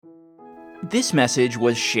This message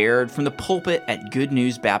was shared from the pulpit at Good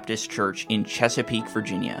News Baptist Church in Chesapeake,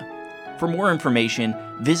 Virginia. For more information,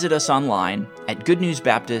 visit us online at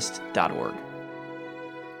goodnewsbaptist.org.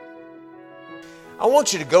 I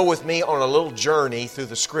want you to go with me on a little journey through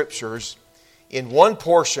the Scriptures in one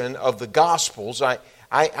portion of the Gospels. I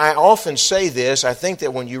often say this. I think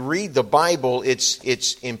that when you read the Bible,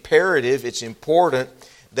 it's imperative, it's important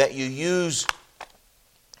that you use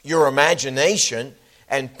your imagination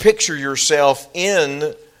and picture yourself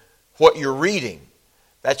in what you're reading.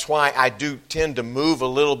 That's why I do tend to move a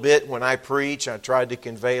little bit when I preach. I tried to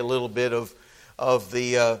convey a little bit of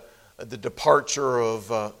the departure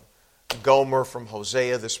of Gomer from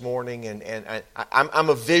Hosea this morning, and I'm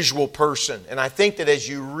a visual person, and I think that as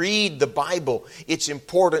you read the Bible, it's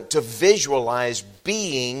important to visualize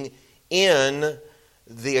being in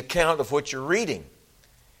the account of what you're reading.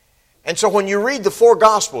 And so when you read the four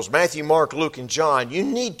Gospels, Matthew, Mark, Luke, and John, you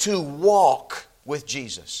need to walk with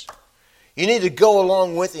Jesus. You need to go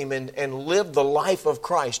along with Him and live the life of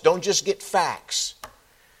Christ. Don't just get facts.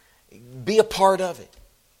 Be a part of it.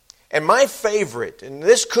 And my favorite, and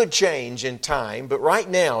this could change in time, but right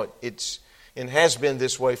now it has been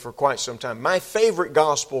this way for quite some time. My favorite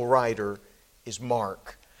Gospel writer is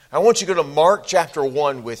Mark. I want you to go to Mark chapter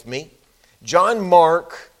 1 with me. John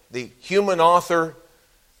Mark, the human author,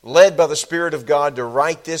 led by the Spirit of God to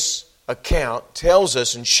write this account, tells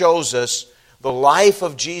us and shows us the life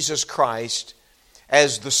of Jesus Christ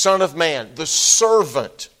as the Son of Man, the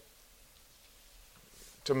servant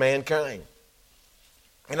to mankind.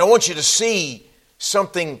 And I want you to see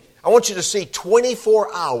something, I want you to see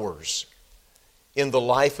 24 hours in the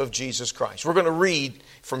life of Jesus Christ. We're going to read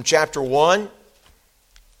from chapter 1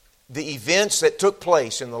 the events that took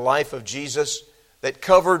place in the life of Jesus that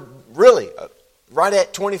covered really right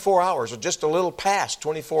at 24 hours, or just a little past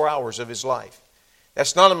 24 hours of His life.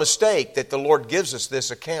 That's not a mistake that the Lord gives us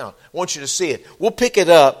this account. I want you to see it. We'll pick it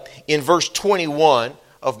up in verse 21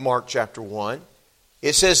 of Mark chapter 1.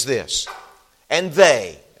 It says this, and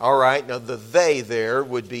they, all right, now the they there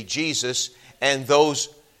would be Jesus and those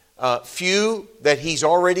few that He's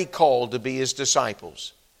already called to be His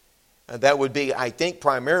disciples. That would be, I think,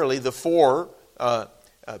 primarily the four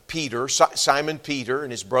Peter, Simon Peter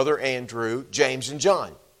and his brother Andrew, James and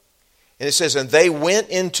John. And it says, and they went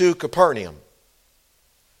into Capernaum.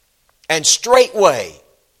 And straightway,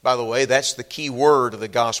 by the way, that's the key word of the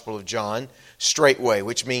Gospel of John, straightway,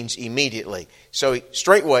 which means immediately. So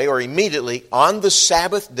straightway or immediately on the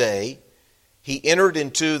Sabbath day, He entered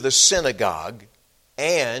into the synagogue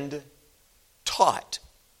and taught.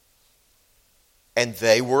 And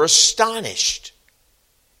they were astonished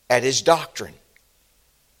at His doctrine.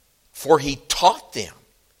 For He taught them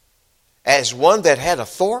as one that had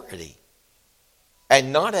authority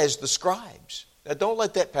and not as the scribes. Now don't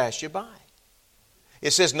let that pass you by. It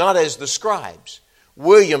says not as the scribes.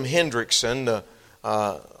 William Hendrickson, the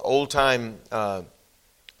old-time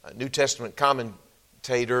New Testament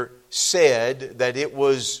commentator, said that it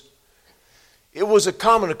was a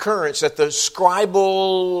common occurrence that the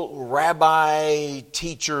scribal rabbi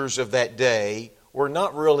teachers of that day were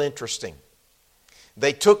not real interesting.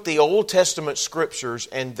 They took the Old Testament scriptures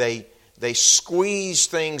and they squeezed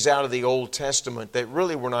things out of the Old Testament that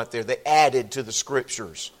really were not there. They added to the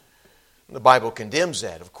scriptures. The Bible condemns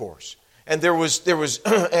that, of course. And there was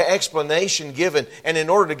explanation given, and in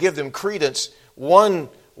order to give them credence, one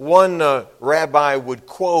rabbi would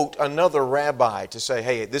quote another rabbi to say,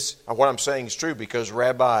 hey, this what I'm saying is true because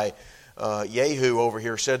Rabbi Yehu over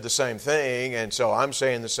here said the same thing, and so I'm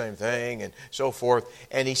saying the same thing, and so forth.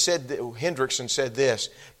 And he said, Hendrickson said this,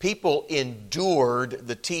 people endured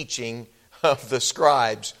the teaching of the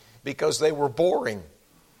scribes because they were boring.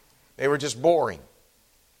 They were just boring.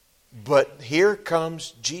 But here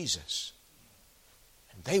comes Jesus.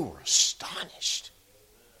 And they were astonished.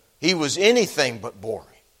 He was anything but boring.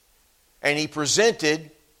 And He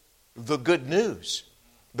presented the good news,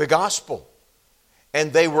 the gospel.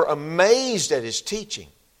 And they were amazed at His teaching.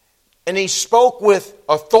 And He spoke with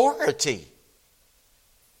authority.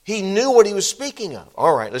 He knew what He was speaking of.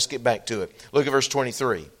 All right, let's get back to it. Look at verse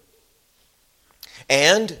 23.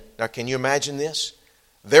 And, now can you imagine this?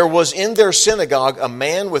 There was in their synagogue a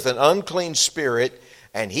man with an unclean spirit,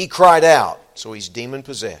 and he cried out. So he's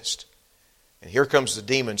demon-possessed. And here comes the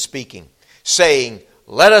demon speaking, saying,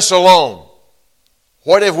 let us alone.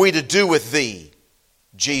 What have we to do with thee,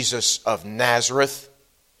 Jesus of Nazareth?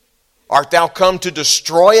 Art thou come to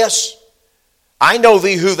destroy us? I know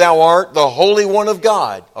thee who thou art, the Holy One of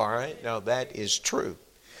God. All right, now that is true.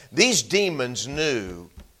 These demons knew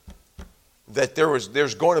that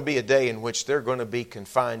there's going to be a day in which they're going to be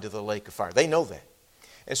confined to the lake of fire. They know that.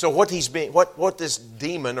 And so what this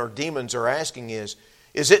demon or demons are asking is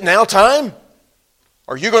it now time?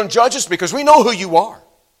 Are you going to judge us? Because we know who you are.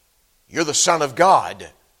 You're the Son of God.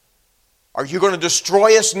 Are you going to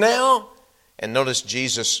destroy us now? And notice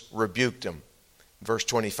Jesus rebuked him. Verse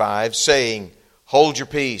 25, saying, hold your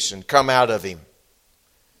peace and come out of him.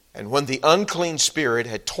 And when the unclean spirit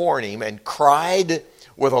had torn him and cried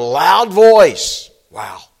with a loud voice,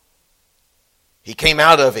 wow, he came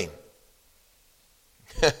out of him.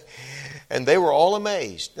 And they were all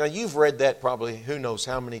amazed. Now you've read that probably who knows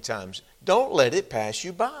how many times. Don't let it pass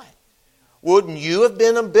you by. Wouldn't you have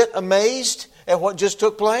been a bit amazed at what just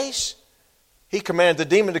took place? He commanded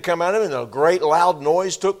the demon to come out of him, and a great loud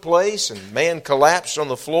noise took place, and man collapsed on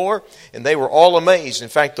the floor, and they were all amazed. In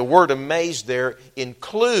fact, the word amazed there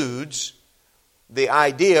includes the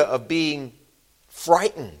idea of being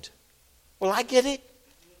frightened. Well, I get it.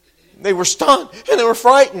 They were stunned, and they were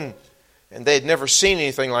frightened. And they had never seen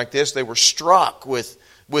anything like this. They were struck with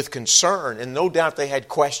concern, and no doubt they had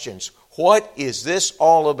questions. What is this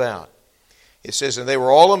all about? It says, and they were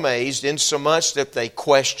all amazed, insomuch that they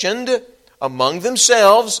questioned among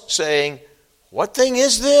themselves, saying, what thing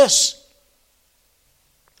is this?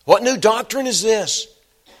 What new doctrine is this?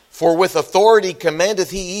 For with authority commandeth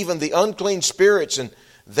he even the unclean spirits, and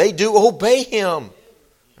they do obey him.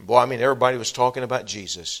 And boy, everybody was talking about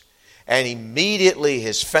Jesus. And immediately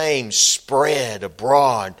his fame spread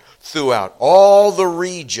abroad throughout all the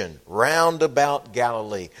region round about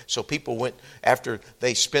Galilee. So people went, after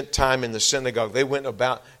they spent time in the synagogue, they went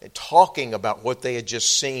about talking about what they had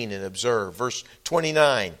just seen and observed. Verse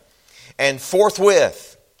 29, and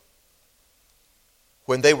forthwith,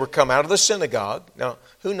 when they were come out of the synagogue, now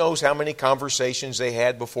who knows how many conversations they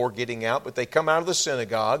had before getting out, but they come out of the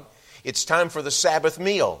synagogue, it's time for the Sabbath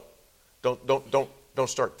meal. Don't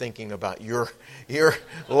start thinking about your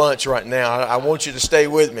lunch right now. I want you to stay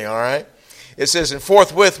with me, all right? It says, and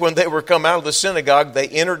forthwith when they were come out of the synagogue, they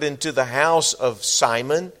entered into the house of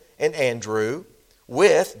Simon and Andrew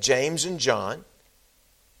with James and John.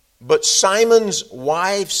 But Simon's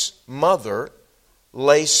wife's mother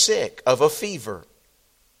lay sick of a fever.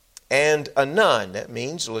 And anon, that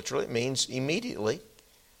means, literally, it means immediately,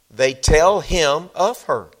 they tell him of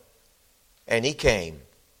her. And he came.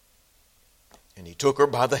 And he took her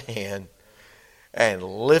by the hand and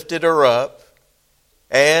lifted her up.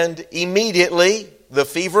 And immediately the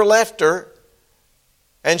fever left her.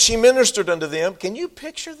 And she ministered unto them. Can you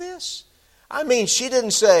picture this? She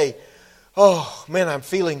didn't say, oh, man, I'm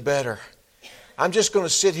feeling better. I'm just going to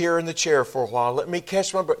sit here in the chair for a while. Let me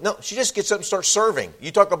catch my breath. No, she just gets up and starts serving.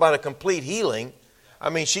 You talk about a complete healing.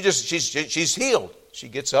 She's healed. She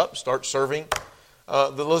gets up and starts serving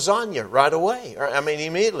the lasagna right away.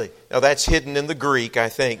 Immediately. Now that's hidden in the Greek, I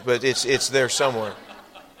think, but it's there somewhere.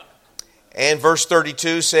 And verse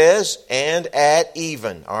 32 says, and at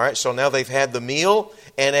even. All right, so now they've had the meal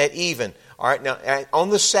and at even. All right, now on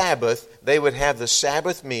the Sabbath, they would have the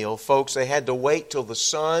Sabbath meal. Folks, they had to wait till the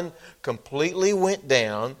sun completely went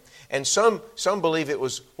down. And some believe it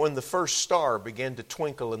was when the first star began to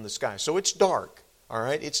twinkle in the sky. So it's dark, all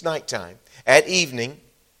right? It's nighttime. At evening,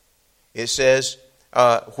 it says,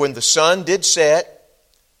 when the sun did set,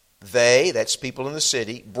 they, that's people in the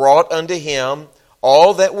city, brought unto him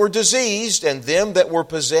all that were diseased and them that were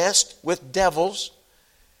possessed with devils.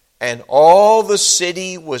 And all the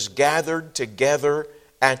city was gathered together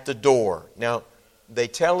at the door. Now, they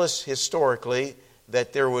tell us historically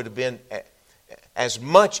that there would have been as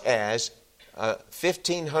much as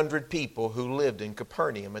 1,500 people who lived in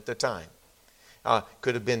Capernaum at the time.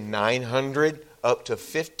 Could have been 900 up to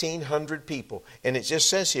 1,500 people. And it just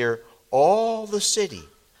says here, all the city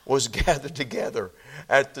was gathered together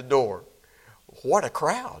at the door. What a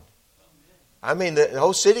crowd. The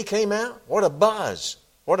whole city came out. What a buzz.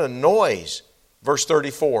 What a noise. Verse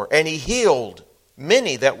 34, and he healed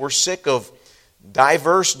many that were sick of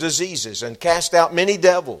diverse diseases and cast out many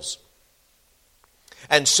devils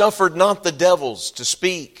and suffered not the devils to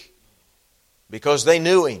speak because they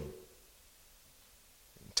knew him.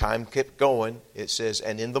 Time kept going. It says,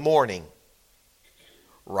 and in the morning,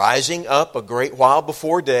 rising up a great while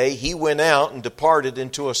before day, he went out and departed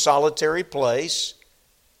into a solitary place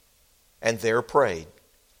and there prayed.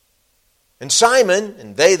 And Simon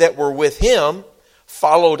and they that were with him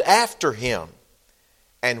followed after him.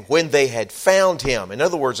 And when they had found him, in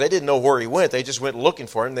other words, they didn't know where he went. They just went looking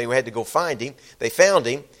for him. They had to go find him. They found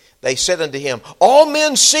him. They said unto him, all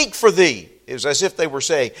men seek for thee. It was as if they were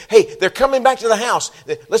saying, hey, they're coming back to the house.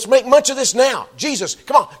 Let's make much of this now. Jesus,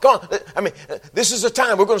 come on. This is the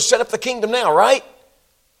time. We're going to set up the kingdom now, right?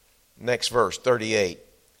 Next verse, 38.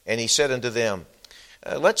 And he said unto them,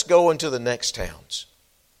 let's go into the next towns.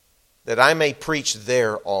 that I may preach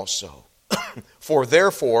there also. For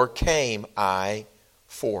therefore came I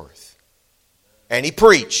forth. And he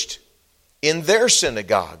preached in their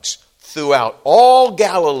synagogues throughout all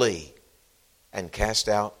Galilee, and cast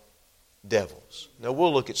out devils. Now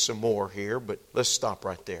we'll look at some more here, but let's stop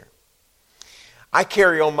right there. I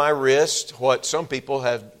carry on my wrist what some people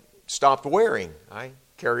have stopped wearing. I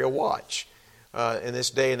carry a watch. In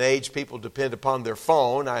this day and age, people depend upon their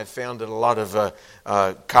phone. I've found that a lot of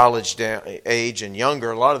college age and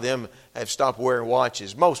younger, a lot of them have stopped wearing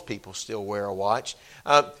watches. Most people still wear a watch.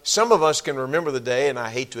 Some of us can remember the day, and I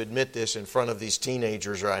hate to admit this in front of these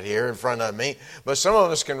teenagers right here in front of me, but some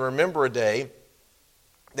of us can remember a day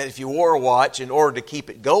that if you wore a watch, in order to keep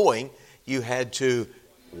it going, you had to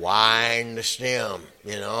wind the stem,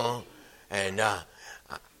 and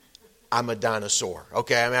I'm a dinosaur.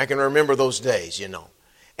 Okay, I can remember those days,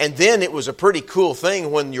 And then it was a pretty cool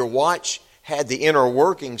thing when your watch had the inner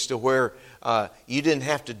workings to where you didn't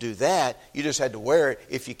have to do that. You just had to wear it.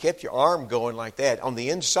 If you kept your arm going like that, on the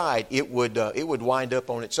inside, it would wind up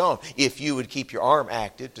on its own. If you would keep your arm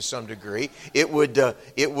active to some degree, it would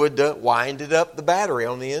wind it up the battery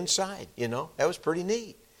on the inside. That was pretty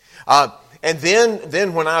neat. And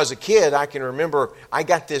then when I was a kid, I can remember I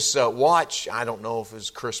got this watch. I don't know if it was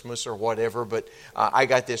Christmas or whatever, but I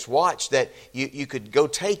got this watch that you could go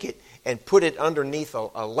take it and put it underneath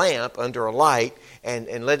a lamp, under a light,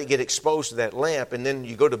 and let it get exposed to that lamp. And then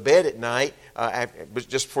you go to bed at night, but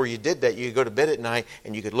just before you did that, you go to bed at night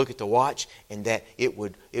and you could look at the watch, and that it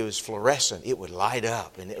was fluorescent. It would light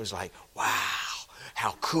up, and it was like, wow,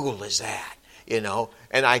 how cool is that?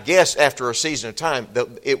 And I guess after a season of time,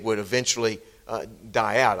 it would eventually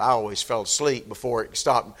die out. I always fell asleep before it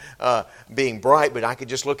stopped being bright, but I could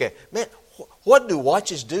just look at, man, what do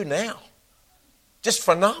watches do now? Just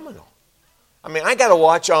phenomenal. I got a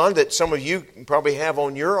watch on that some of you probably have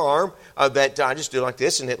on your arm that I just do like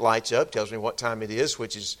this, and it lights up, tells me what time it is,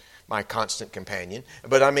 which is my constant companion.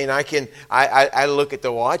 But I look at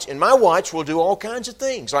the watch, and my watch will do all kinds of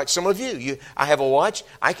things. Like some of you, I have a watch.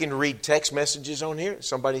 I can read text messages on here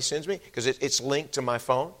somebody sends me because it's linked to my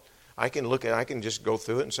phone. I can just go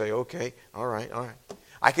through it and say, okay, all right.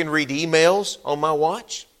 I can read emails on my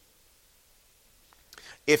watch.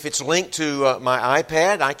 If it's linked to my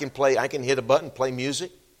iPad, I can hit a button, play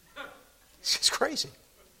music. It's crazy.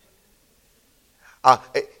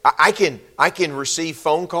 I can receive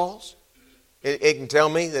phone calls. It can tell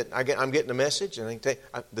me that I'm getting a message, and I can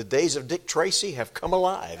the days of Dick Tracy have come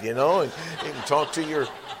alive, and you can talk to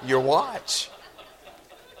your watch.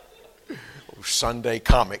 Sunday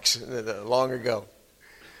comics long ago.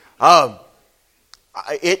 I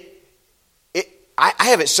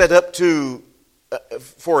have it set up to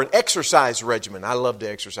for an exercise regimen. I love to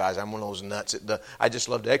exercise. I'm one of those nuts. I just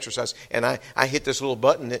love to exercise. And I hit this little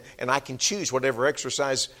button, and I can choose whatever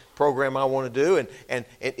exercise program I want to do. And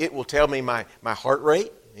it will tell me my heart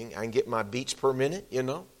rate. I can get my beats per minute,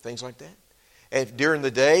 things like that. And during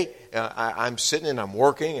the day, I'm sitting and I'm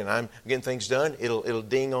working and I'm getting things done. It'll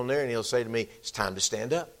ding on there, and it'll say to me, it's time to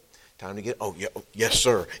stand up. Time to get, yes,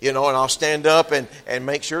 sir. And I'll stand up and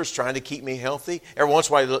make sure it's trying to keep me healthy. Every once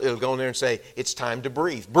in a while, it'll go in there and say, it's time to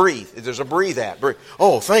breathe. Breathe. There's a breathe app. Breathe.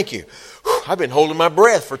 Oh, thank you. I've been holding my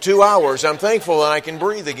breath for 2 hours. I'm thankful that I can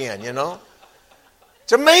breathe again,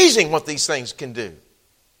 It's amazing what these things can do.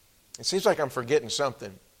 It seems like I'm forgetting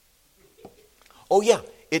something. Oh, yeah.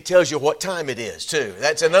 It tells you what time it is, too.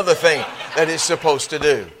 That's another thing that it's supposed to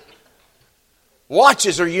do.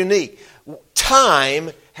 Watches are unique. Time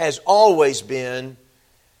has always been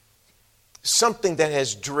something that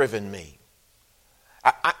has driven me.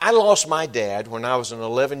 I lost my dad when I was an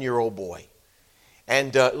 11-year-old boy.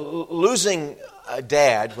 And losing a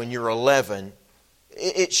dad when you're 11,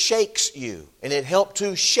 it shakes you. And it helped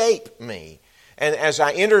to shape me. And as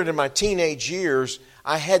I entered into my teenage years,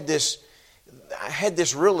 I had this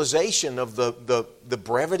realization of the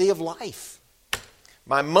brevity of life.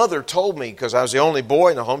 My mother told me, because I was the only boy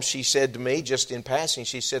in the home, she said to me, just in passing,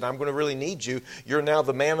 she said, I'm going to really need you. You're now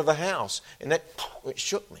the man of the house. And that it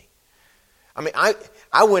shook me.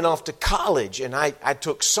 I went off to college, and I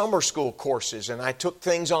took summer school courses, and I took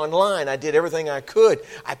things online. I did everything I could.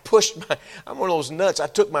 I'm one of those nuts. I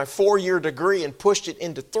took my 4-year degree and pushed it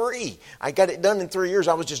into 3. I got it done in 3 years.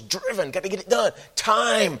 I was just driven. Got to get it done.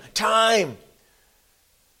 Time.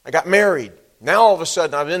 I got married. Now all of a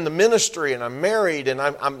sudden I'm in the ministry and I'm married and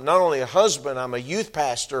I'm not only a husband, I'm a youth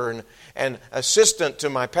pastor and assistant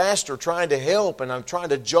to my pastor trying to help, and I'm trying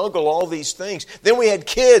to juggle all these things. Then we had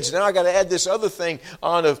kids. Now I got to add this other thing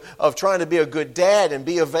on of trying to be a good dad and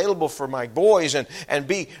be available for my boys and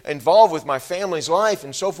be involved with my family's life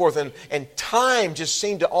and so forth. And time just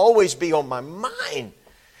seemed to always be on my mind.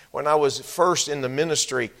 When I was first in the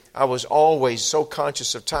ministry, I was always so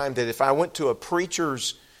conscious of time that if I went to a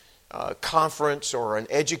preacher's conference or an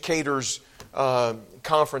educator's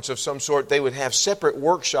conference of some sort, they would have separate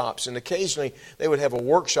workshops, and occasionally they would have a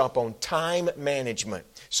workshop on time management.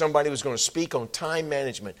 Somebody was going to speak on time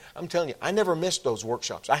management. I'm telling you, I never missed those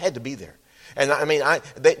workshops. I had to be there. And I mean,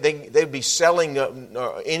 they'd be selling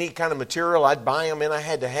any kind of material. I'd buy them and I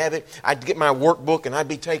had to have it. I'd get my workbook and I'd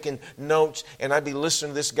be taking notes and I'd be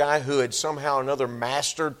listening to this guy who had somehow or another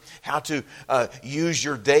mastered how to use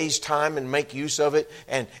your day's time and make use of it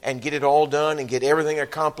and get it all done and get everything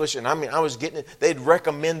accomplished. And I mean, I was getting it. They'd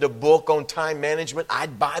recommend a book on time management.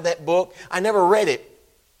 I'd buy that book. I never read it.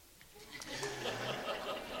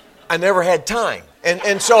 I never had time.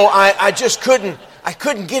 And so I just couldn't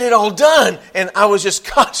get it all done. And I was just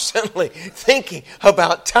constantly thinking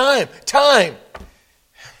about time.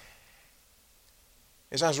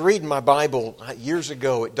 As I was reading my Bible years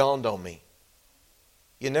ago, it dawned on me.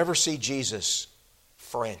 You never see Jesus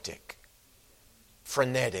frantic,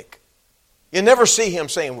 frenetic. You never see Him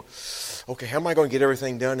saying, okay, how am I going to get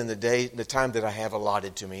everything done in the time that I have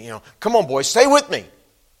allotted to me? You know, come on, boys, stay with me.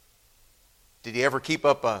 Did He ever keep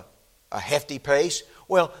up a hefty pace?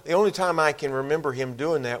 Well, the only time I can remember Him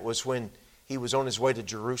doing that was when He was on His way to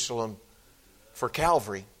Jerusalem for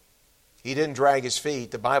Calvary. He didn't drag His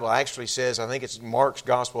feet. The Bible actually says, I think it's Mark's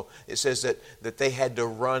gospel, it says that they had to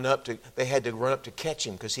run up to catch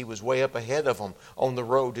Him because He was way up ahead of them on the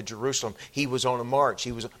road to Jerusalem. He was on a march,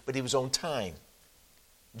 but He was on time.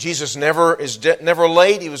 Jesus never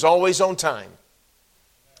late. He was always on time.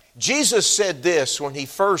 Jesus said this when He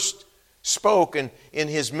first spoke in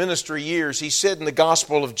His ministry years. He said in the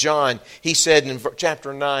Gospel of John, He said in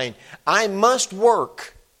chapter 9, I must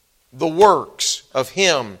work the works of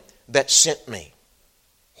Him that sent me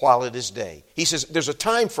while it is day. He says, there's a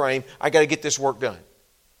time frame. I got to get this work done.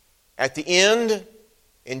 At the end,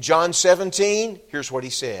 in John 17, here's what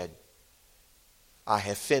He said. I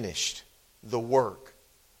have finished the work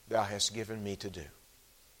Thou hast given me to do.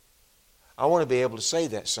 I want to be able to say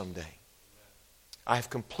that someday. I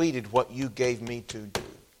have completed what You gave me to do.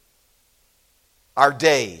 Our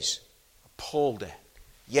days are pulled at,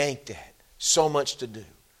 yanked at, so much to do.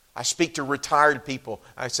 I speak to retired people.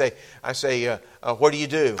 I say, what do you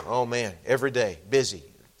do? Oh man, every day, busy,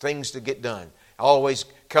 things to get done, always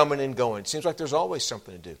coming and going. It seems like there's always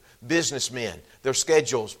something to do. Businessmen, their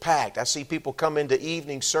schedules packed. I see people come into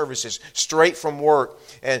evening services straight from work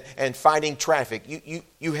and fighting traffic.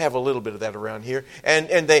 You have a little bit of that around here. And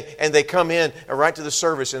they come in right to the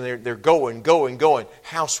service and they're going.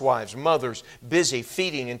 Housewives, mothers, busy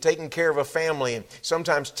feeding and taking care of a family and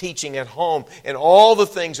sometimes teaching at home and all the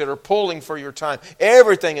things that are pulling for your time.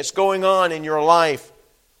 Everything that's going on in your life.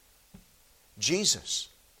 Jesus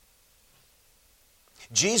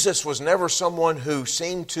was never someone who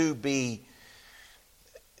seemed to be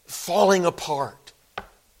falling apart,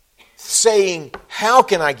 saying, how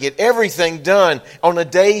can I get everything done on a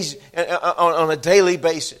daily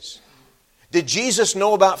basis? Did Jesus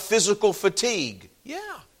know about physical fatigue?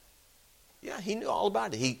 Yeah, He knew all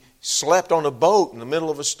about it. He slept on a boat in the middle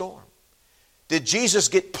of a storm. Did Jesus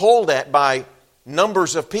get pulled at by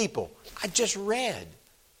numbers of people? I just read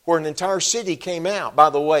where an entire city came out. By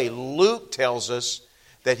the way, Luke tells us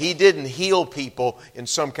that He didn't heal people in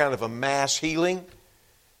some kind of a mass healing.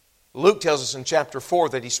 Luke tells us in chapter 4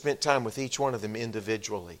 that He spent time with each one of them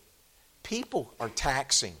individually. People are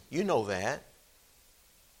taxing. You know that.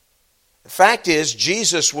 The fact is,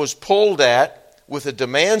 Jesus was pulled at with the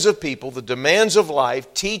demands of people, the demands of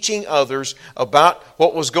life, teaching others about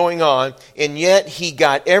what was going on, and yet He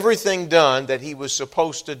got everything done that He was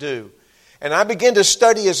supposed to do. And I began to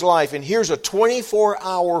study His life, and here's a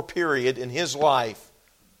 24-hour period in His life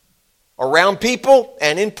around people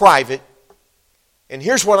and in private. And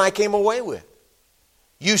here's what I came away with.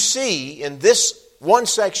 You see in this one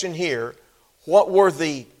section here, what were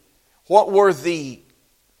the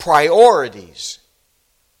priorities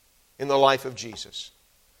in the life of Jesus.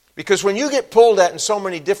 Because when you get pulled at in so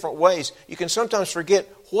many different ways, you can sometimes forget,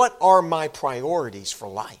 what are my priorities for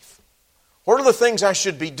life? What are the things I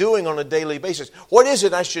should be doing on a daily basis? What is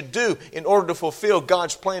it I should do in order to fulfill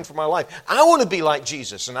God's plan for my life? I want to be like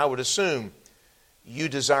Jesus, and I would assume you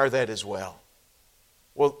desire that as well.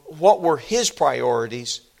 Well, what were His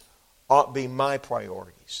priorities ought to be my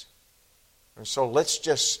priorities. And so let's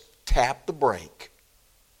just tap the brake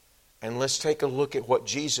and let's take a look at what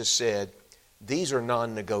Jesus said. These are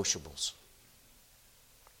non-negotiables.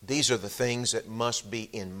 These are the things that must be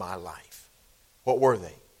in my life. What were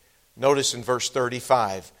they? Notice in verse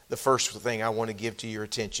 35, the first thing I want to give to your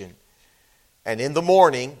attention. And in the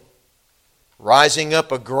morning, rising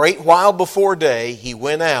up a great while before day, he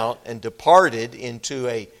went out and departed into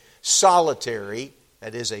a solitary,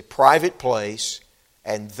 that is a private place,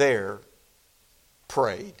 and there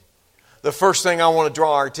prayed. The first thing I want to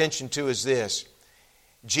draw our attention to is this.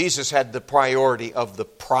 Jesus had the priority of the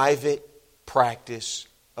private practice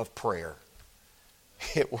of prayer.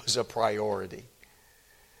 It was a priority.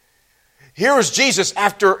 Here was Jesus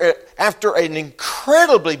after an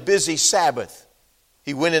incredibly busy Sabbath.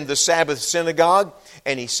 He went into the Sabbath synagogue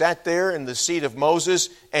and he sat there in the seat of Moses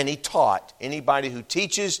and he taught. Anybody who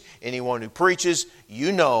teaches, anyone who preaches,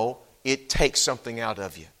 you know it takes something out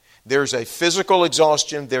of you. There's a physical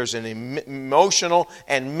exhaustion, there's an emotional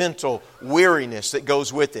and mental weariness that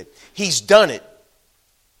goes with it. He's done it.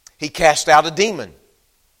 He cast out a demon.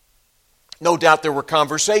 No doubt there were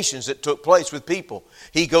conversations that took place with people.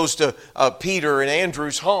 He goes to Peter and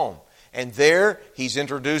Andrew's home. And there he's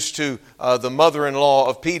introduced to the mother-in-law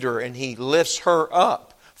of Peter, and he lifts her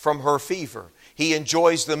up from her fever. He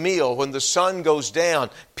enjoys the meal. When the sun goes down,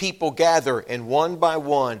 people gather, and one by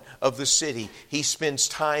one of the city, he spends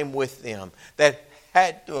time with them. That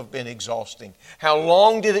had to have been exhausting. How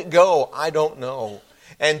long did it go? I don't know.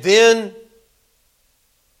 And then,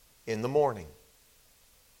 in the morning,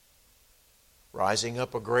 rising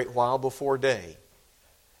up a great while before day.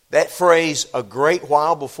 That phrase, a great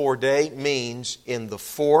while before day, means in the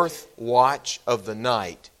fourth watch of the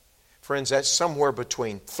night. Friends, that's somewhere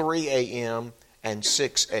between 3 a.m. and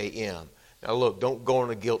 6 a.m. Now look, don't go on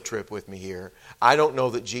a guilt trip with me here. I don't know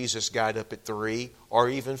that Jesus got up at 3 or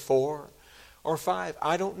even 4 or 5.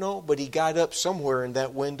 I don't know, but he got up somewhere in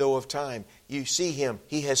that window of time. You see him.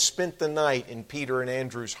 He has spent the night in Peter and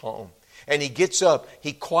Andrew's home. And he gets up.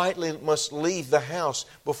 He quietly must leave the house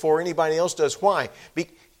before anybody else does. Why?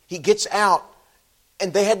 He gets out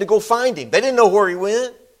and they had to go find him. They didn't know where he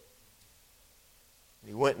went.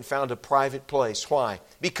 He went and found a private place. Why?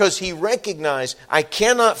 Because he recognized, I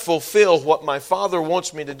cannot fulfill what my Father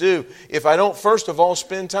wants me to do if I don't first of all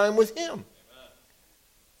spend time with Him.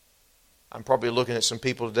 I'm probably looking at some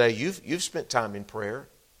people today, you've spent time in prayer.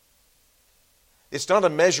 It's not a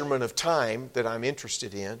measurement of time that I'm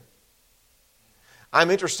interested in. I'm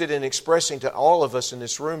interested in expressing to all of us in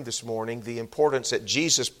this room this morning the importance that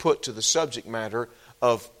Jesus put to the subject matter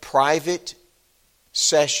of private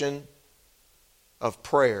session of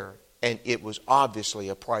prayer, and it was obviously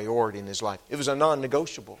a priority in his life. It was a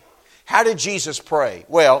non-negotiable. How did Jesus pray?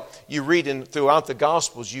 Well, you read throughout the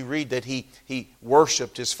Gospels, you read that he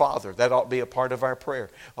worshiped his Father. That ought to be a part of our prayer.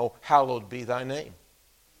 Oh, hallowed be thy name.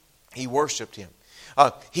 He worshiped him.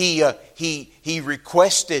 He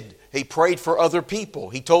requested, he prayed for other people.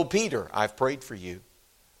 He told Peter, I've prayed for you.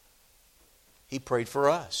 He prayed for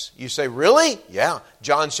us. You say, really? Yeah.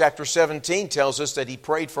 John chapter 17 tells us that he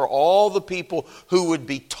prayed for all the people who would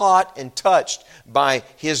be taught and touched by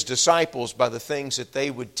his disciples, by the things that they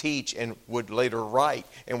would teach and would later write.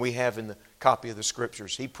 And we have in the copy of the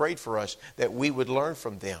Scriptures. He prayed for us that we would learn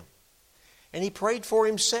from them. And he prayed for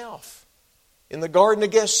himself. In the Garden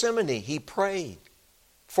of Gethsemane, he prayed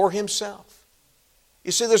for himself.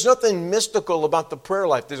 You see, there's nothing mystical about the prayer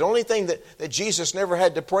life. The only thing that Jesus never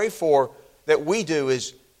had to pray for that we do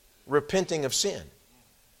is repenting of sin.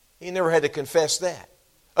 He never had to confess that.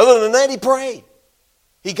 Other than that, he prayed.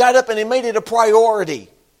 He got up and he made it a priority.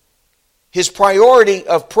 His priority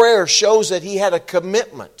of prayer shows that he had a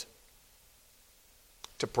commitment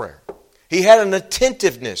to prayer. He had an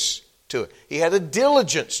attentiveness to it. He had a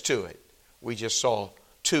diligence to it. We just saw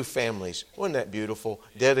two families, wasn't that beautiful,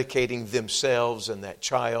 dedicating themselves and that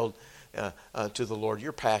child to the Lord.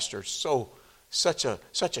 Your pastor, such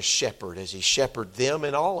a shepherd as he shepherded them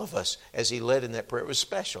and all of us as he led in that prayer. It was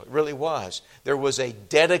special. It really was. There was a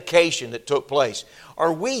dedication that took place.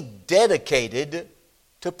 Are we dedicated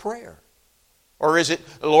to prayer? Or is it,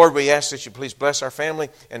 Lord, we ask that you please bless our family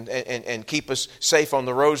and keep us safe on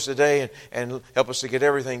the roads today and help us to get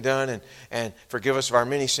everything done and forgive us of our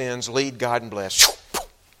many sins. Lead, God, and bless.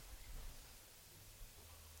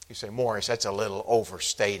 You say, Morris, that's a little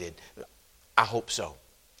overstated. I hope so.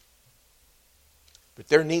 But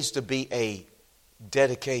there needs to be a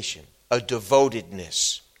dedication, a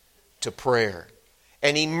devotedness to prayer,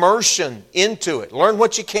 an immersion into it. Learn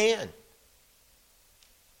what you can.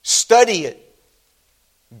 Study it.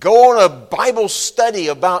 Go on a Bible study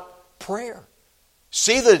about prayer.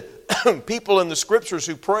 See the people in the Scriptures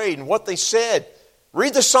who prayed and what they said.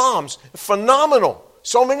 Read the Psalms. Phenomenal.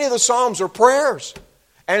 So many of the Psalms are prayers.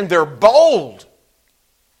 And they're bold.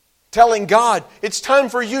 Telling God, it's time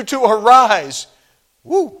for you to arise.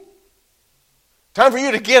 Woo! Time for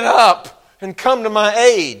you to get up and come to my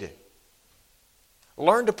aid.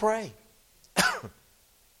 Learn to pray.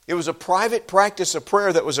 It was a private practice of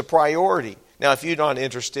prayer that was a priority. Now, if you're not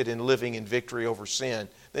interested in living in victory over sin,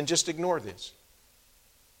 then just ignore this.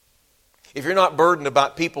 If you're not burdened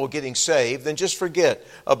about people getting saved, then just forget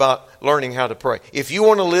about learning how to pray. If you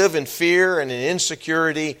want to live in fear and in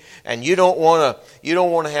insecurity, and you don't want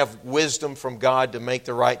to have wisdom from God to make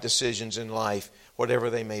the right decisions in life, whatever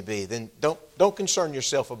they may be, then don't concern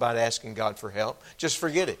yourself about asking God for help. Just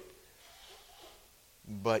forget it.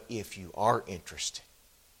 But if you are interested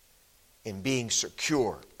in being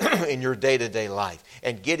secure in your day-to-day life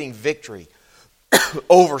and getting victory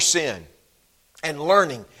over sin and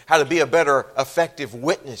learning how to be a better, effective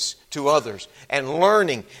witness to others and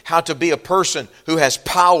learning how to be a person who has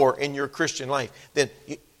power in your Christian life, then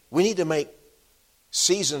we need to make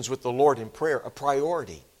seasons with the Lord in prayer a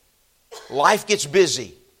priority. Life gets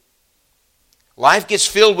busy. Life gets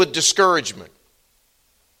filled with discouragement.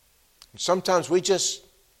 Sometimes we just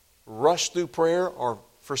rush through prayer or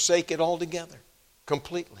forsake it altogether,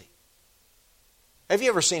 completely. Have you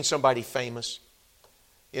ever seen somebody famous,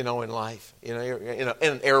 in life?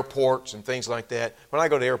 In airports and things like that. When I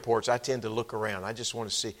go to airports, I tend to look around. I just want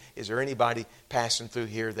to see, is there anybody passing through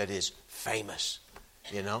here that is famous?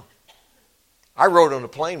 I rode on a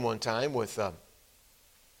plane one time with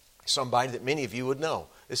somebody that many of you would know.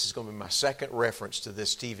 This is going to be my second reference to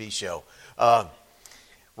this TV show.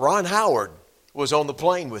 Ron Howard was on the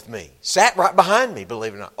plane with me. Sat right behind me,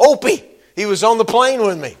 believe it or not. Opie! He was on the plane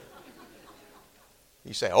with me.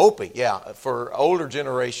 You say, Opie? Yeah, for older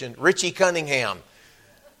generation, Richie Cunningham.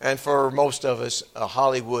 And for most of us, a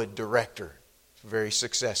Hollywood director. Very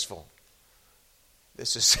successful.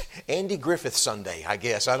 This is Andy Griffith Sunday, I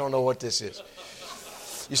guess. I don't know what this is.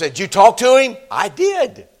 You say, did you talk to him? I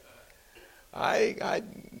did.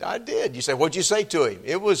 I did. You say, what'd you say to him?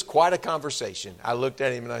 It was quite a conversation. I looked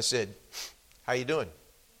at him and I said, how you doing?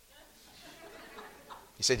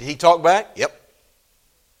 He said, did he talk back? Yep.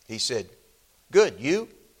 He said, good. You?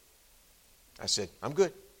 I said, I'm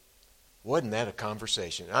good. Wasn't that a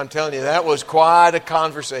conversation? I'm telling you, that was quite a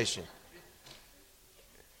conversation.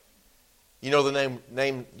 You know the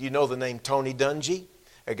name Tony Dungy?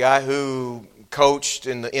 A guy who coached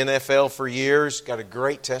in the NFL for years, got a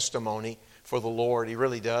great testimony for the Lord. He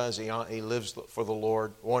really does. He lives for the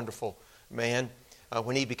Lord. Wonderful man.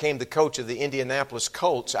 When he became the coach of the Indianapolis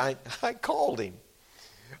Colts, I called him.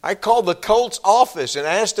 I called the Colts office and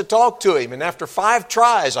asked to talk to him. And after 5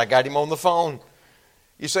 tries, I got him on the phone.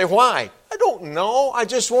 You say, why? I don't know. I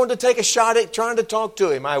just wanted to take a shot at trying to talk to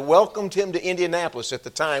him. I welcomed him to Indianapolis at the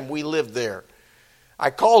time we lived there. I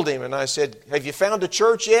called him and I said, have you found a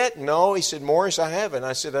church yet? No. He said, Morris, I haven't.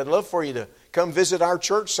 I said, I'd love for you to come visit our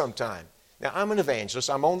church sometime. Now, I'm an evangelist.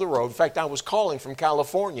 I'm on the road. In fact, I was calling from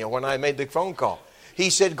California when I made the phone call. He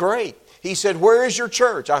said, great. He said, where is your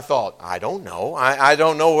church? I thought, I don't know. I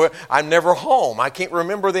don't know where. I'm never home. I can't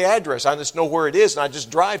remember the address. I just know where it is, and I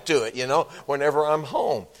just drive to it, whenever I'm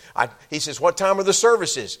home. He says, what time are the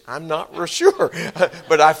services? I'm not real sure.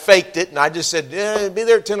 But I faked it, and I just said, be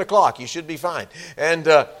there at 10 o'clock. You should be fine. And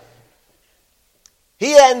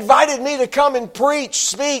he invited me to come and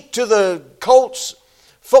speak to the Colts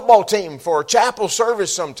football team for a chapel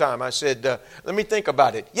service sometime. I said, let me think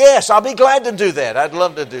about it. Yes, I'll be glad to do that. I'd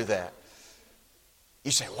love to do that. You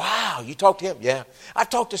say, wow, you talked to him? Yeah. I've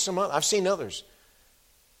talked to some others. I've seen others.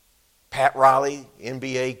 Pat Riley,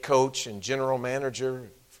 NBA coach and general manager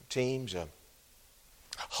for teams.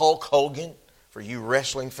 Hulk Hogan, for you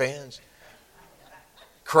wrestling fans.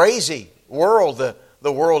 Crazy world,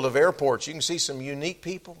 the world of airports. You can see some unique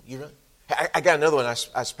people. I got another one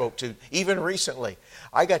I spoke to even recently.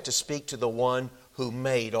 I got to speak to the one who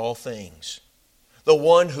made all things. The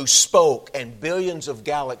one who spoke and billions of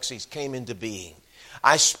galaxies came into being.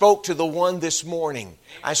 I spoke to the one this morning.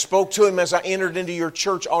 I spoke to him as I entered into your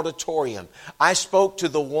church auditorium. I spoke to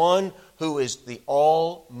the one who is the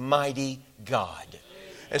Almighty God.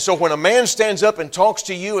 And so when a man stands up and talks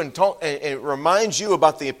to you and reminds you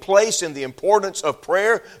about the place and the importance of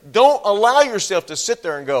prayer, don't allow yourself to sit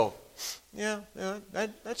there and go, yeah,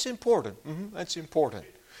 that's important. That's important.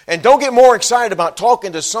 And don't get more excited about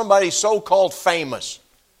talking to somebody so-called famous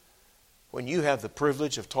when you have the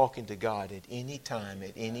privilege of talking to God at any time,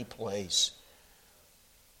 at any place.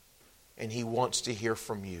 And He wants to hear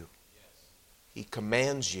from you. He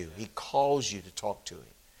commands you. He calls you to talk to Him.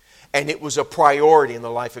 And it was a priority in the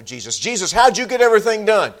life of Jesus. Jesus, how'd you get everything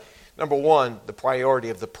done? Number one, the priority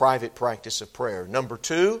of the private practice of prayer. Number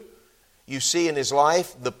two, you see in His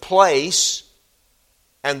life the place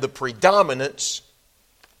and the predominance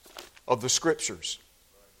of the Scriptures.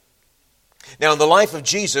 Now, in the life of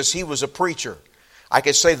Jesus, He was a preacher. I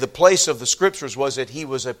could say the place of the Scriptures was that He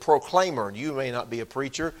was a proclaimer. You may not be a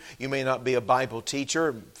preacher. You may not be a Bible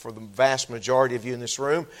teacher. For the vast majority of you in this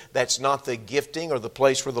room, that's not the gifting or the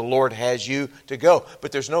place where the Lord has you to go.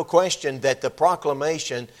 But there's no question that the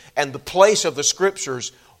proclamation and the place of the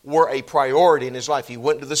Scriptures were a priority in His life. He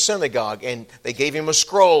went to the synagogue and they gave Him a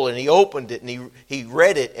scroll and He opened it and he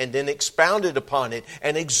read it and then expounded upon it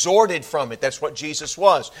and exhorted from it. That's what Jesus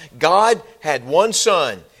was. God had one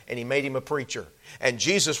Son and He made Him a preacher. And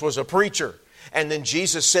Jesus was a preacher. And then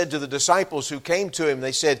Jesus said to the disciples who came to Him,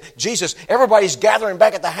 they said, Jesus, everybody's gathering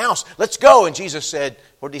back at the house. Let's go. And Jesus said,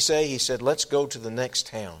 what did He say? He said, let's go to the next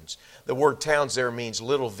towns. The word towns there means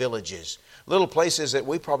little villages. Little places that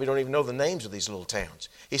we probably don't even know the names of these little towns.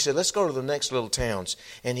 He said, let's go to the next little towns.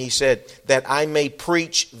 And He said, that I may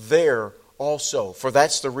preach there also. For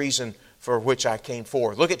that's the reason for which I came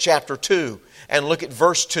forth. Look at chapter 2 and look at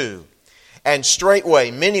verse 2. And straightway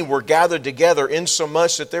many were gathered together,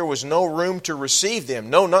 insomuch that there was no room to receive them.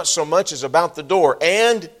 No, not so much as about the door.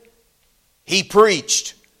 And He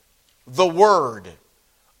preached the word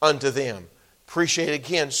unto them. Appreciate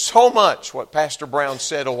again so much what Pastor Brown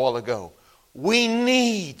said a while ago. We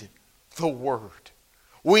need the word.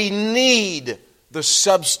 We need the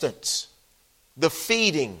substance, the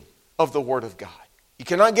feeding of the Word of God. You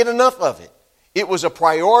cannot get enough of it. It was a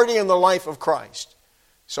priority in the life of Christ.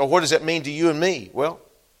 So what does that mean to you and me? Well,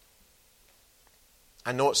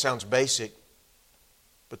 I know it sounds basic,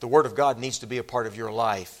 but the Word of God needs to be a part of your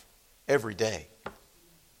life every day.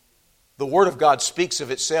 The Word of God speaks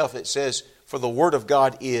of itself. It says, for the Word of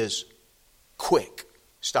God is quick.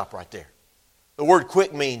 Stop right there. The word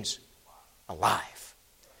quick means alive.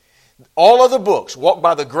 All of the books, walk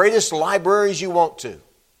by the greatest libraries you want to.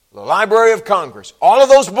 The Library of Congress. All of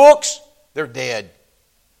those books, they're dead.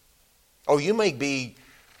 Oh, you may be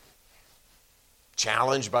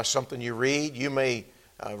challenged by something you read. You may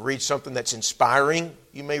read something that's inspiring.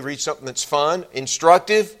 You may read something that's fun,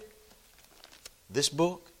 instructive. This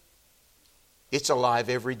book, it's alive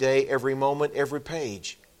every day, every moment, every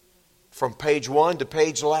page. From page 1 to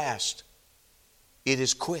page last. It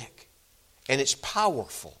is quick and it's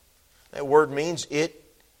powerful. That word means it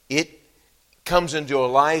comes into a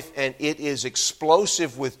life and it is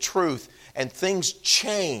explosive with truth, and things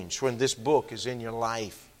change when this book is in your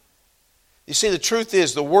life. You see, the truth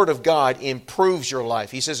is the Word of God improves your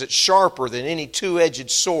life. He says it's sharper than any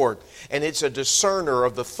two-edged sword, and it's a discerner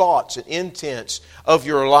of the thoughts and intents of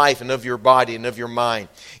your life and of your body and of your mind.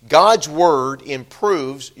 God's Word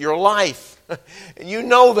improves your life. You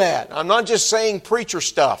know that. I'm not just saying preacher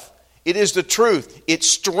stuff. It is the truth. It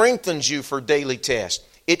strengthens you for daily tests.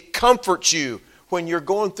 It comforts you when you're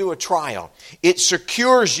going through a trial. It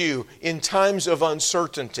secures you in times of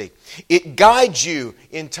uncertainty. It guides you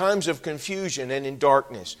in times of confusion and in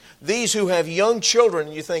darkness. These who have young children,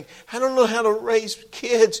 and you think, I don't know how to raise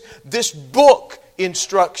kids. This book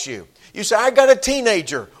instructs you. You say, I got a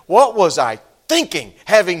teenager. What was I thinking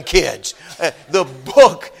having kids? The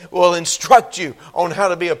book will instruct you on how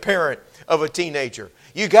to be a parent of a teenager.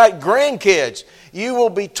 You got grandkids. You will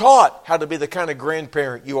be taught how to be the kind of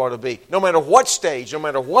grandparent you ought to be. No matter what stage, no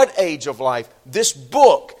matter what age of life, this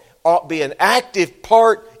book ought to be an active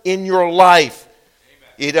part in your life.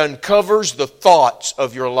 Amen. It uncovers the thoughts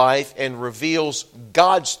of your life and reveals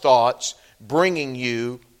God's thoughts, bringing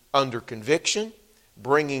you under conviction,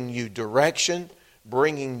 bringing you direction,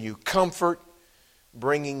 bringing you comfort,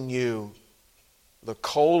 bringing you the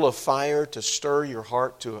coal of fire to stir your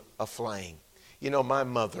heart to a flame. You know, my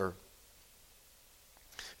mother,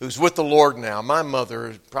 who's with the Lord now, my mother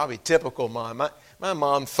is probably typical mom. My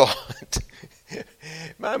mom thought,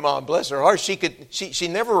 my mom, bless her heart, she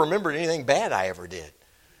never remembered anything bad I ever did.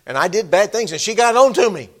 And I did bad things, and she got on to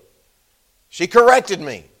me. She corrected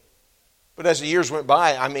me. But as the years went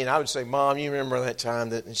by, I would say, Mom, you remember that time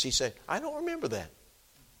that, and she'd say, I don't remember that.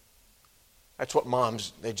 That's what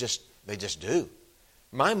moms, they just do.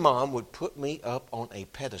 My mom would put me up on a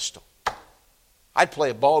pedestal. I'd play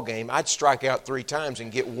a ball game. I'd strike out 3 times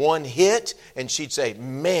and get 1 hit, and she'd say,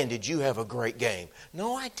 man, did you have a great game?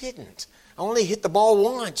 No, I didn't. I only hit the ball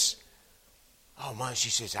once. Oh, Mom, she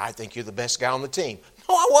says, I think you're the best guy on the team.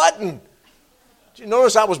 No, I wasn't. Did you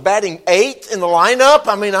notice I was batting 8th in the lineup?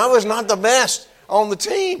 I was not the best on the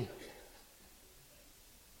team.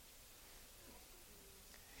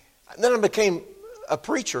 And then I became a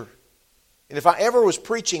preacher And if I ever was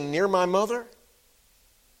preaching near my mother,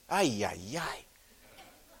 ay.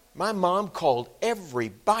 My mom called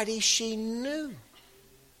everybody she knew.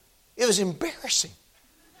 It was embarrassing.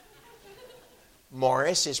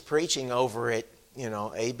 Morris is preaching over at,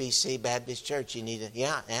 ABC Baptist Church. You need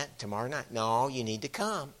to, tomorrow night. No, you need to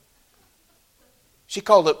come. She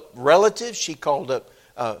called up relatives. She called up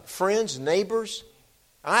friends, neighbors.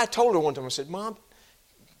 I told her one time, I said, Mom,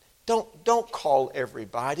 don't call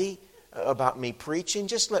everybody about me preaching.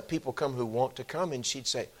 Just let people come who want to come. And she'd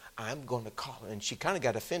say, I'm going to call. And she kind of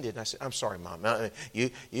got offended. And I said, I'm sorry, Mom.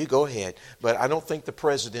 You go ahead. But I don't think the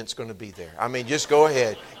president's going to be there. Just go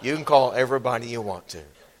ahead. You can call everybody you want to.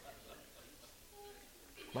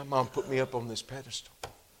 My mom put me up on this pedestal.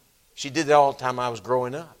 She did that all the time I was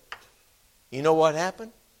growing up. You know what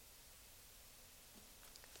happened?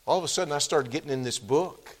 All of a sudden I started getting in this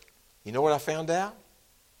book. You know what I found out?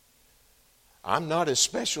 I'm not as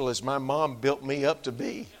special as my mom built me up to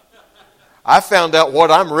be. I found out what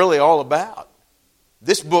I'm really all about.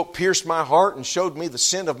 This book pierced my heart and showed me the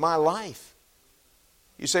sin of my life.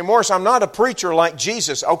 You say, Morris, I'm not a preacher like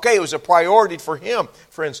Jesus. Okay, it was a priority for him.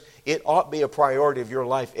 Friends, it ought to be a priority of your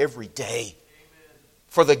life every day.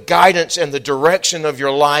 For the guidance and the direction of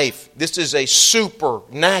your life. This is a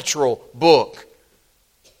supernatural book.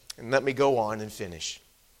 And let me go on and finish.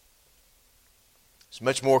 So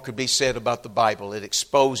much more could be said about the Bible. It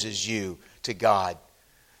exposes you to God.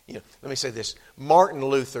 Let me say this. Martin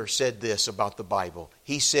Luther said this about the Bible.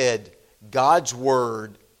 He said, God's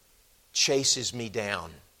Word chases me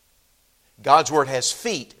down. God's Word has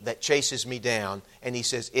feet that chases me down. And he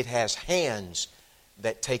says, it has hands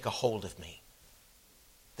that take a hold of me.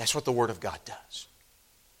 That's what the Word of God does.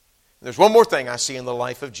 There's one more thing I see in the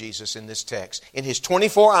life of Jesus in this text. In His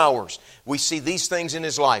 24 hours, we see these things in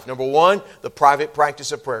His life. Number one, the private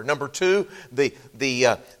practice of prayer. Number two, the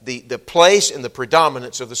place and the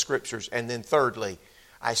predominance of the Scriptures. And then thirdly,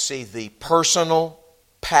 I see the personal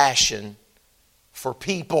passion for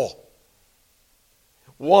people.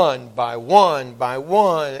 One by one,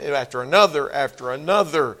 after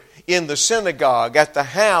another, in the synagogue, at the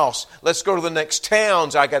house. Let's go to the next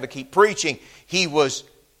towns. I got to keep preaching. He was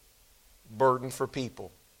burdened for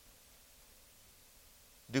people.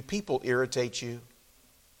 Do people irritate you?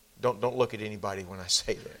 Don't look at anybody when I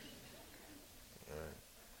say that.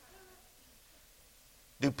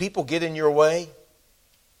 Do people get in your way?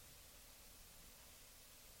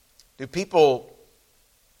 Do people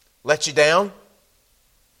let you down?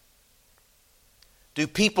 Do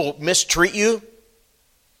people mistreat you?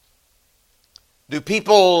 Do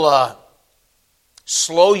people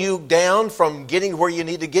slow you down from getting where you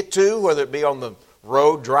need to get to, whether it be on the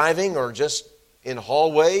road driving or just in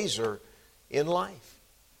hallways or in life?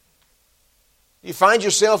 You find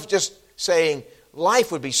yourself just saying,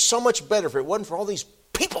 life would be so much better if it wasn't for all these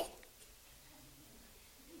people.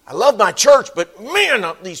 I love my church, but man,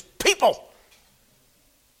 these people.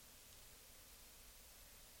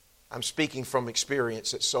 I'm speaking from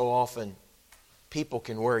experience that so often people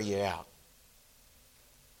can wear you out.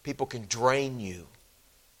 People can drain you.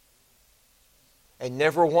 And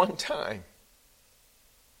never one time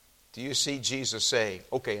do you see Jesus say,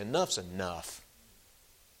 okay, enough's enough.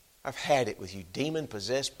 I've had it with you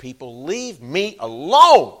demon-possessed people. Leave me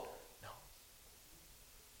alone. No.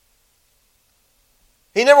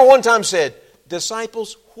 He never one time said,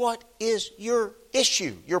 disciples, what is your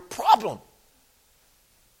issue, your problem?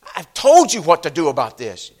 I've told you what to do about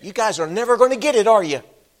this. You guys are never going to get it, are you?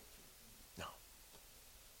 No.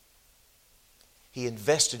 He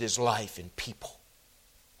invested his life in people.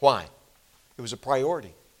 Why? It was a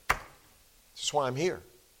priority. That's why I'm here.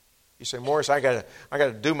 You say, Morris, I got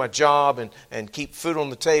to do my job and keep food on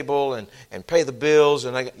the table and pay the bills.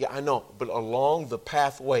 And I know. But along the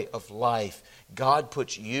pathway of life, God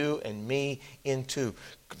puts you and me into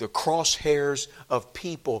the crosshairs of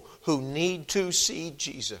people who need to see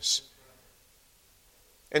Jesus.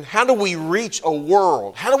 And how do we reach a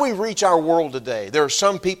world? How do we reach our world today? There are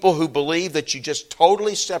some people who believe that you just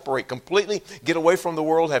totally separate, completely get away from the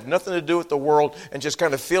world, have nothing to do with the world, and just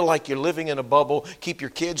kind of feel like you're living in a bubble, keep your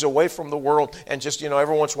kids away from the world, and just,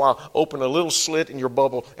 every once in a while open a little slit in your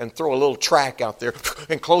bubble and throw a little track out there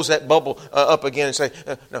and close that bubble up again and say,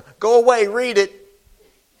 no, go away, read it.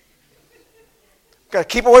 Got to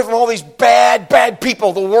keep away from all these bad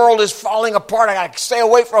people. The world is falling apart. I got to stay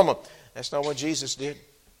away from them. That's not what Jesus did.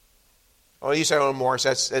 Oh, you say, oh, Morris,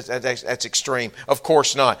 that's extreme. Of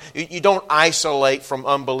course not. You don't isolate from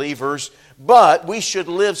unbelievers, but we should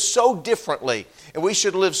live so differently, and we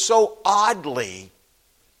should live so oddly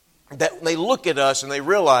that they look at us and they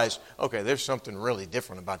realize, okay, there's something really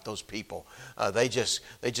different about those people. They just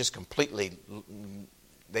completely,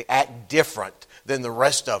 they act different than the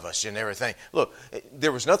rest of us and everything. Look,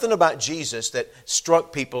 there was nothing about Jesus that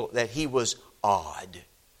struck people that he was odd.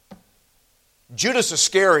 Judas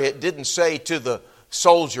Iscariot didn't say to the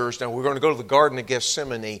soldiers, now we're going to go to the Garden of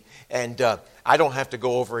Gethsemane, and I don't have to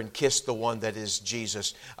go over and kiss the one that is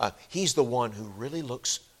Jesus. He's the one who really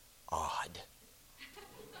looks odd.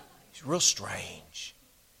 He's real strange.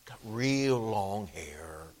 Got real long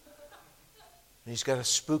hair. And he's got a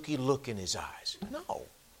spooky look in his eyes. No.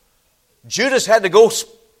 Judas had to go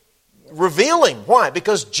reveal him. Why?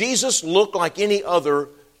 Because Jesus looked like any other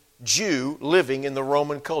Jew living in the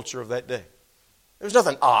Roman culture of that day. There's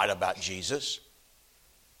nothing odd about Jesus.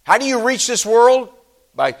 How do you reach this world?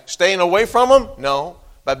 By staying away from them? No.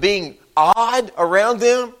 By being odd around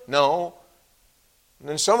them? No. And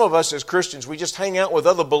then some of us as Christians, we just hang out with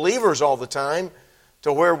other believers all the time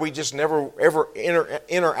to where we just never ever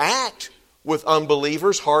interact with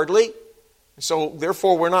unbelievers, hardly. So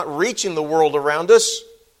therefore we're not reaching the world around us.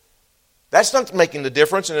 That's not making the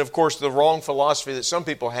difference. And of course the wrong philosophy that some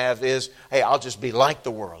people have is, hey, I'll just be like the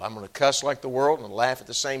world. I'm going to cuss like the world and laugh at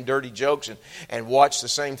the same dirty jokes and watch the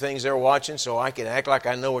same things they're watching so I can act like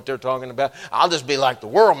I know what they're talking about. I'll just be like the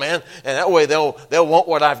world, man. And that way they'll want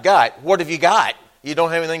what I've got. What have you got? You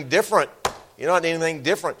don't have anything different. You don't have anything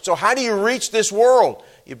different. So how do you reach this world?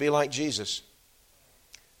 You be like Jesus.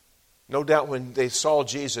 No doubt when they saw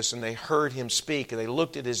Jesus and they heard him speak and they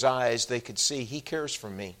looked at his eyes, they could see he cares for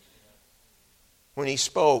me. When he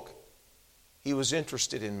spoke, he was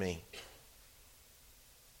interested in me.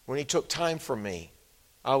 When he took time for me,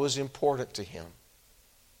 I was important to him.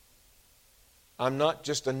 I'm not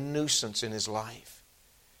just a nuisance in his life.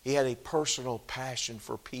 He had a personal passion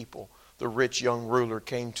for people. The rich young ruler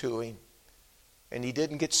came to him, and he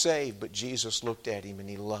didn't get saved, but Jesus looked at him and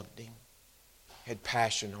he loved him. Had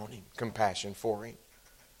passion on him, compassion for him.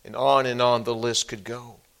 And on the list could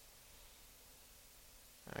go.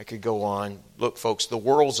 I could go on. Look, folks, the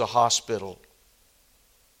world's a hospital.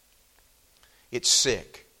 It's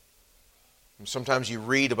sick. And sometimes you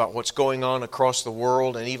read about what's going on across the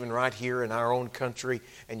world and even right here in our own country,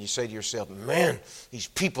 and you say to yourself, man, these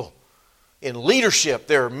people in leadership,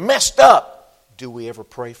 they're messed up. Do we ever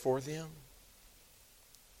pray for them?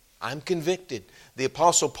 I'm convicted. The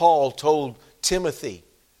Apostle Paul told Timothy,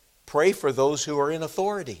 pray for those who are in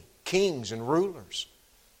authority, kings and rulers.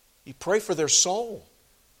 You pray for their soul.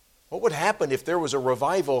 What would happen if there was a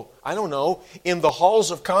revival, I don't know, in the halls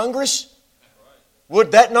of Congress?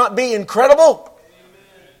 Would that not be incredible?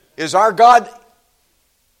 Amen. Is our God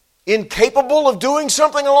incapable of doing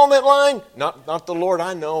something along that line? Not the Lord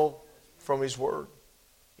I know from His Word.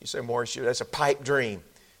 You say, Morris, that's a pipe dream.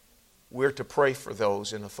 We're to pray for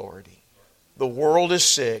those in authority. The world is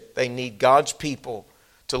sick. They need God's people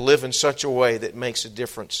to live in such a way that makes a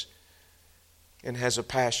difference and has a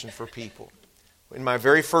passion for people. In my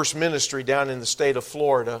very first ministry down in the state of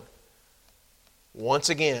Florida, once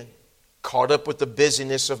again, caught up with the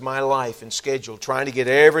busyness of my life and schedule, trying to get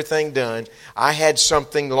everything done. I had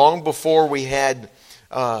something long before we had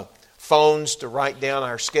phones to write down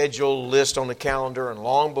our schedule list on the calendar, and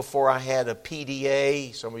long before I had a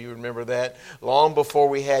PDA, some of you remember that, long before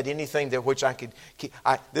we had anything that which I could keep,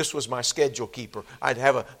 this was my schedule keeper. I'd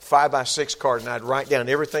have a 5x6 card and I'd write down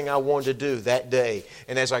everything I wanted to do that day.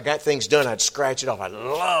 And as I got things done, I'd scratch it off. I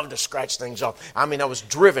love to scratch things off. I mean, I was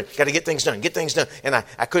driven, got to get things done. And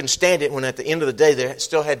I couldn't stand it when at the end of the day, they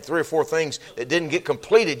still had 3 or 4 things that didn't get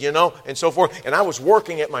completed, and so forth. And I was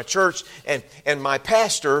working at my church, and my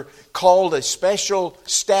pastor called a special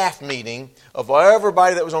staff meeting of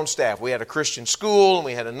everybody that was on staff. We had a Christian school, and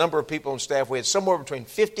we had a number of people on staff. We had somewhere between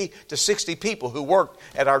 50 to 60 people who worked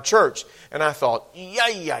at our church. And I thought,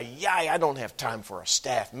 I don't have time for a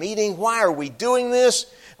staff meeting. Why are we doing this?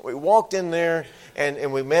 We walked in there,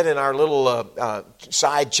 and we met in our little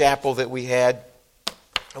side chapel that we had.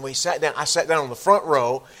 And we sat down. I sat down on the front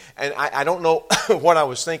row, and I don't know what I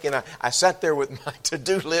was thinking. I sat there with my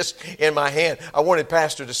to-do list in my hand. I wanted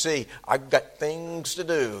Pastor to see, I've got things to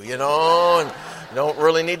do, and don't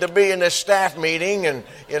really need to be in this staff meeting and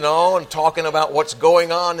talking about what's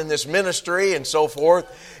going on in this ministry and so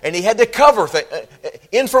forth. And he had to cover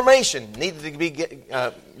information needed to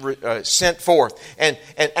be sent forth. And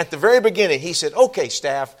at the very beginning, he said, okay,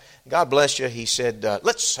 staff, God bless you. He said,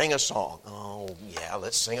 let's sing a song. Oh, yeah,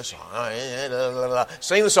 let's sing a song.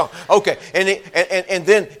 Sing the song. Okay. And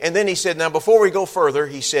then he said, now before we go further,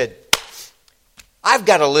 he said, I've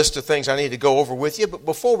got a list of things I need to go over with you. But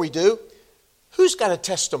before we do, who's got a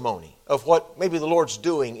testimony of what maybe the Lord's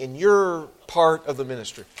doing in your part of the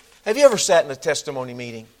ministry? Have you ever sat in a testimony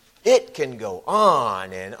meeting? It can go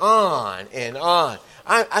on and on and on.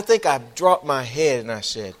 I think I dropped my head and I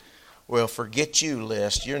said, well, forget you,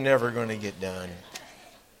 list. You're never going to get done.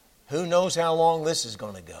 Who knows how long this is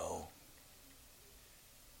going to go?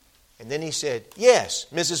 And then he said, yes,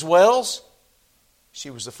 Mrs. Wells. She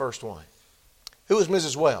was the first one. Who was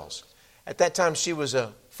Mrs. Wells? At that time, she was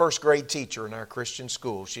a first grade teacher in our Christian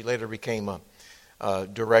school. She later became a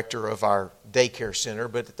director of our daycare center,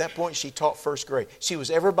 but at that point, she taught first grade. She was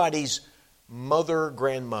everybody's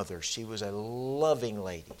grandmother. She was a loving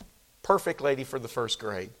lady, perfect lady for the first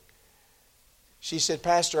grade. She said,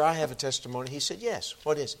 Pastor, I have a testimony. He said, yes,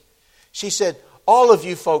 what is it? She said, all of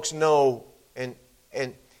you folks know, and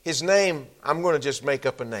his name, I'm going to just make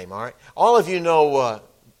up a name, all right? All of you know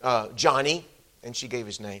Johnny, and she gave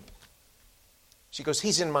his name. She goes,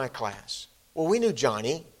 he's in my class. Well, we knew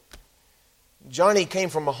Johnny. Johnny came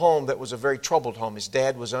from a home that was a very troubled home. His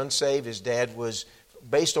dad was unsaved. His dad was,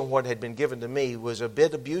 based on what had been given to me, was a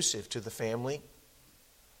bit abusive to the family.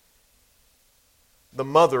 The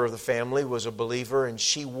mother of the family was a believer, and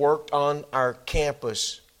she worked on our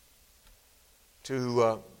campus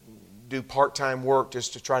to do part-time work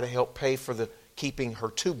just to try to help pay for keeping her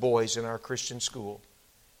two boys in our Christian school.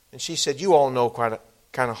 And she said, you all know quite a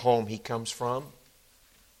kind of home he comes from.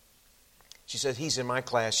 She said, he's in my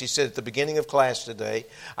class. She said, at the beginning of class today,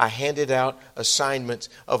 I handed out assignments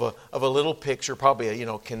of a little picture, probably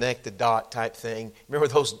a connect the dot type thing. Remember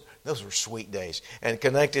those were sweet days. And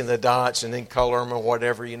connecting the dots and then color them or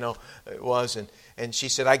whatever, it was. And she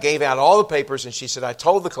said, I gave out all the papers, and she said, I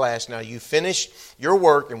told the class, now you finish your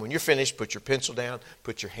work, and when you're finished, put your pencil down,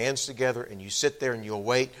 put your hands together, and you sit there and you'll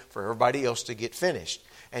wait for everybody else to get finished.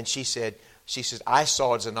 And she says, I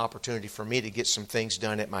saw it as an opportunity for me to get some things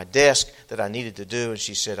done at my desk that I needed to do. And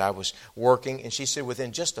she said, I was working. And she said,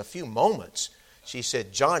 within just a few moments, she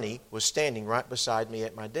said, Johnny was standing right beside me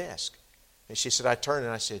at my desk. And she said, I turned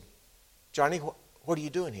and I said, Johnny, what are you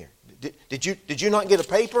doing here? Did you not get a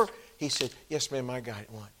paper? He said, yes, ma'am, I got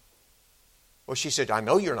one. Well, she said, I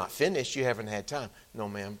know you're not finished. You haven't had time. No,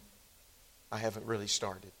 ma'am, I haven't really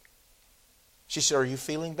started. She said, are you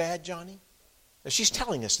feeling bad, Johnny? Now, she's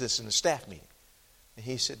telling us this in the staff meeting. And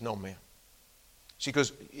he said, no, ma'am. She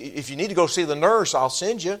goes, if you need to go see the nurse, I'll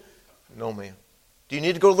send you. No, ma'am. Do you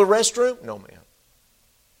need to go to the restroom? No, ma'am.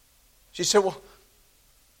 She said, well,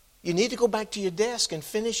 you need to go back to your desk and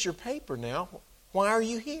finish your paper now. Why are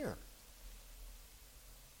you here?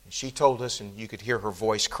 And she told us, and you could hear her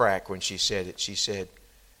voice crack when she said it. She said,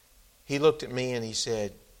 he looked at me and he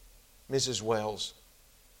said, Mrs. Wells,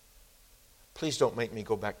 please don't make me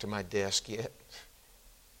go back to my desk yet.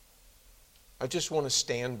 I just want to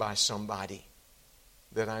stand by somebody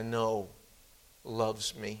that I know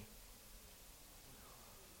loves me.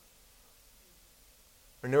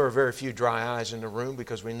 And there were very few dry eyes in the room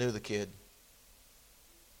because we knew the kid.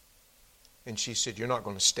 And she said, you're not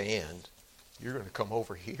going to stand. You're going to come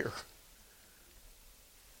over here.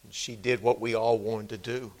 And she did what we all wanted to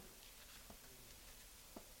do.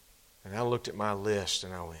 And I looked at my list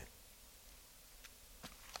and I went,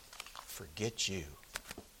 forget you.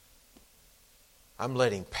 I'm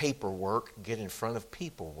letting paperwork get in front of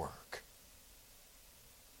people work.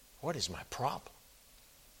 What is my problem?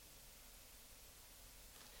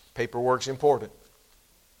 Paperwork's important.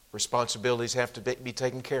 Responsibilities have to be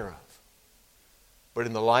taken care of. But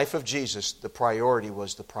in the life of Jesus, the priority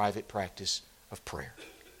was the private practice of prayer.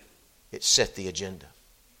 It set the agenda.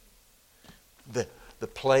 The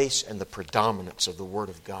place and the predominance of the Word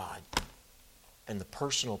of God and the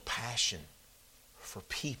personal passion for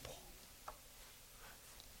people.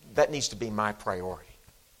 That needs to be my priority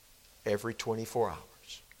every 24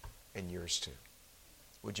 hours, and yours too.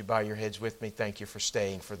 Would you bow your heads with me? Thank you for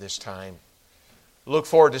staying for this time. Look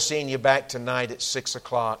forward to seeing you back tonight at 6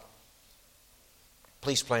 o'clock.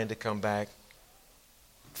 Please plan to come back.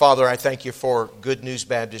 Father, I thank you for Good News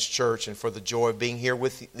Baptist Church and for the joy of being here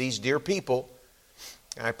with these dear people.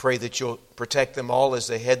 I pray that you'll protect them all as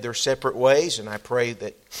they head their separate ways, and I pray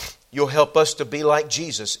that you'll help us to be like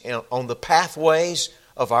Jesus on the pathways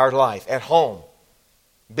of our life, at home,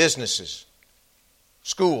 businesses,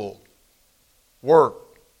 school, work,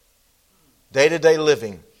 day-to-day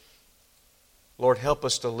living. Lord, help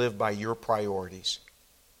us to live by your priorities.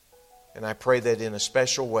 And I pray that in a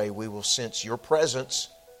special way we will sense your presence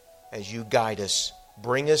as you guide us.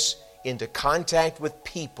 Bring us into contact with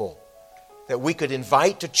people that we could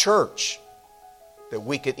invite to church, that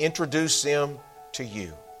we could introduce them to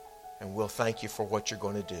you. And we'll thank you for what you're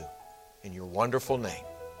going to do. In your wonderful name,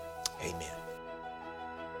 amen.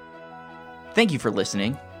 Thank you for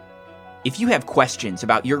listening. If you have questions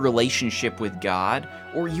about your relationship with God,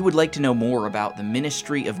 or you would like to know more about the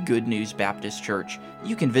ministry of Good News Baptist Church,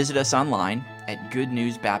 you can visit us online at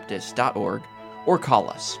goodnewsbaptist.org or call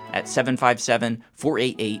us at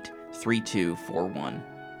 757-488-3241.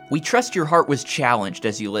 We trust your heart was challenged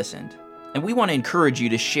as you listened, and we want to encourage you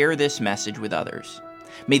to share this message with others.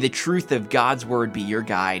 May the truth of God's Word be your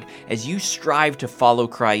guide as you strive to follow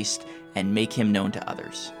Christ and make Him known to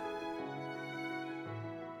others.